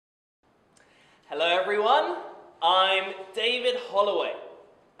Hello everyone, I'm David Holloway,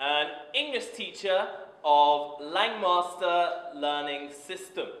 an English teacher of Langmaster Learning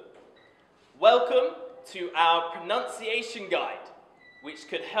System. Welcome to our pronunciation guide, which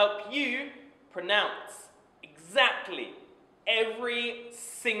could help you pronounce exactly every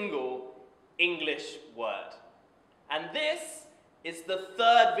single English word. And this is the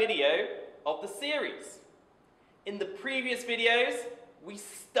third video of the series. In the previous videos, we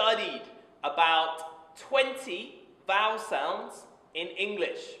studied about 20 vowel sounds in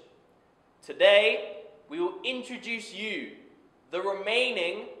English. Today, we will introduce you the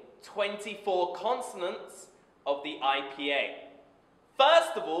remaining 24 consonants of the IPA.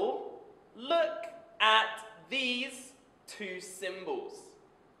 First of all, look at these two symbols.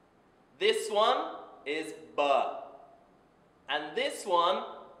 This one is B, and this one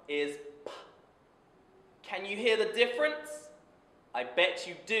is P. Can you hear the difference? I bet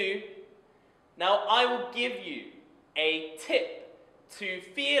you do. Now I will give you a tip to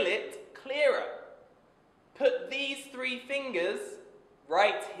feel it clearer. Put these three fingers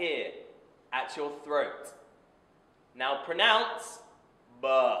right here at your throat. Now pronounce B.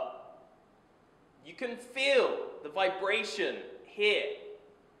 You can feel the vibration here.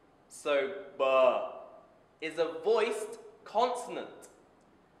 So B is a voiced consonant.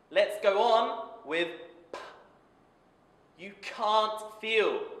 Let's go on with P. You can't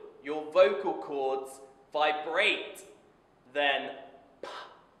feel your vocal cords vibrate, then P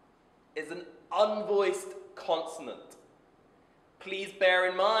is an unvoiced consonant. Please bear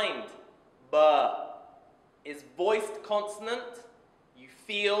in mind, B is voiced consonant. You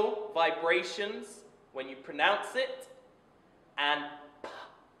feel vibrations when you pronounce it, and P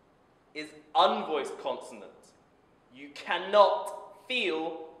is unvoiced consonant. You cannot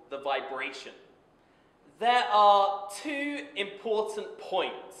feel the vibration. There are two important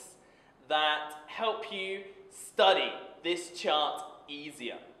points that help you study this chart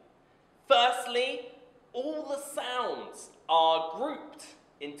easier. Firstly, all the sounds are grouped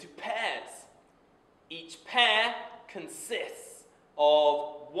into pairs. Each pair consists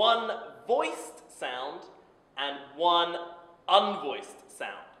of one voiced sound and one unvoiced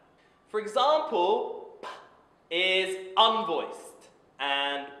sound. For example, P is unvoiced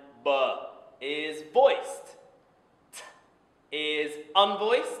and B is voiced. T is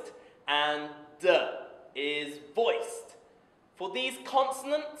unvoiced and D is voiced. For these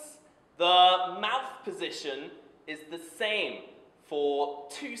consonants, the mouth position is the same for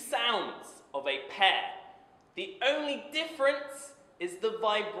two sounds of a pair. The only difference is the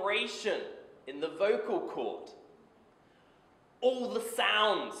vibration in the vocal cord. All the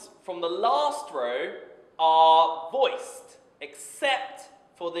sounds from the last row are voiced, except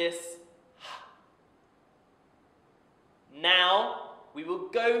for this H. Now, we will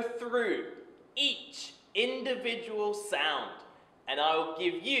go through each individual sound, and I will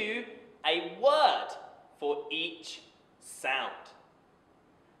give you a word for each sound.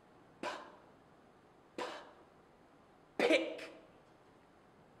 P, p, pick.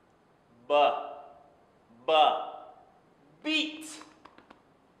 B, b, beat.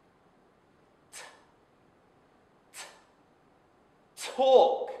 T, t,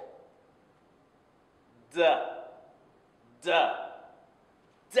 talk. D, d,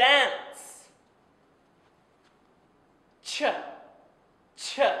 dance. Ch,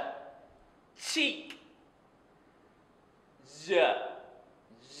 ch, cheek. Z,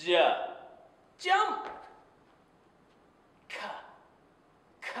 z, jump. K,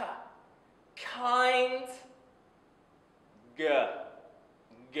 k, kind. G,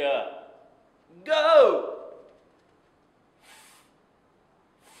 g, go.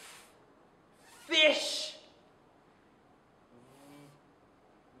 Fish.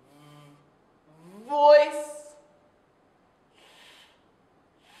 Voice.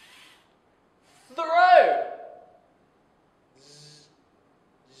 Throw. Z,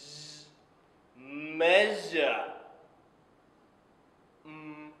 z, measure.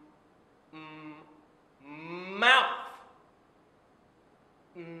 Mouth.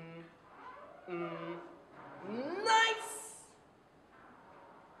 Nice.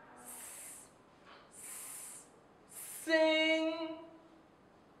 Sing.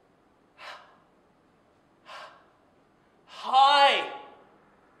 High.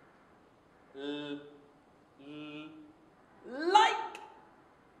 Like.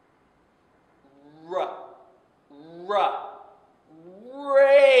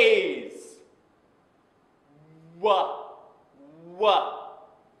 Raise.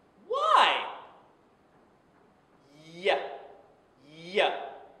 Why? Yeah.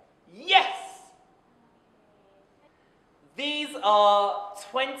 Yes. These are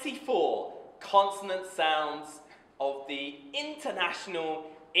 24 consonant sounds of the International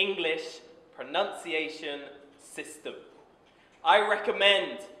English Pronunciation System. I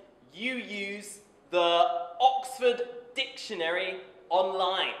recommend you use the Oxford Dictionary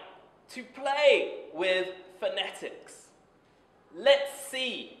online to play with phonetics. Let's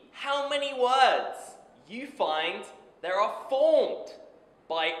see how many words you find there are formed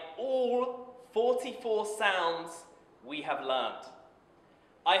by all 44 sounds we have learned.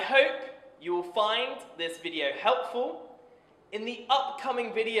 I hope you will find this video helpful. In the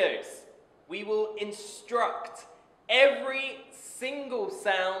upcoming videos, we will instruct every single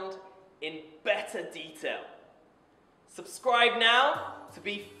sound in better detail. Subscribe now to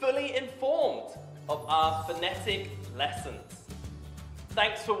be fully informed of our phonetic lessons.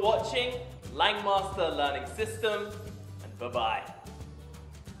 Thanks for watching Langmaster Learning System, and bye-bye.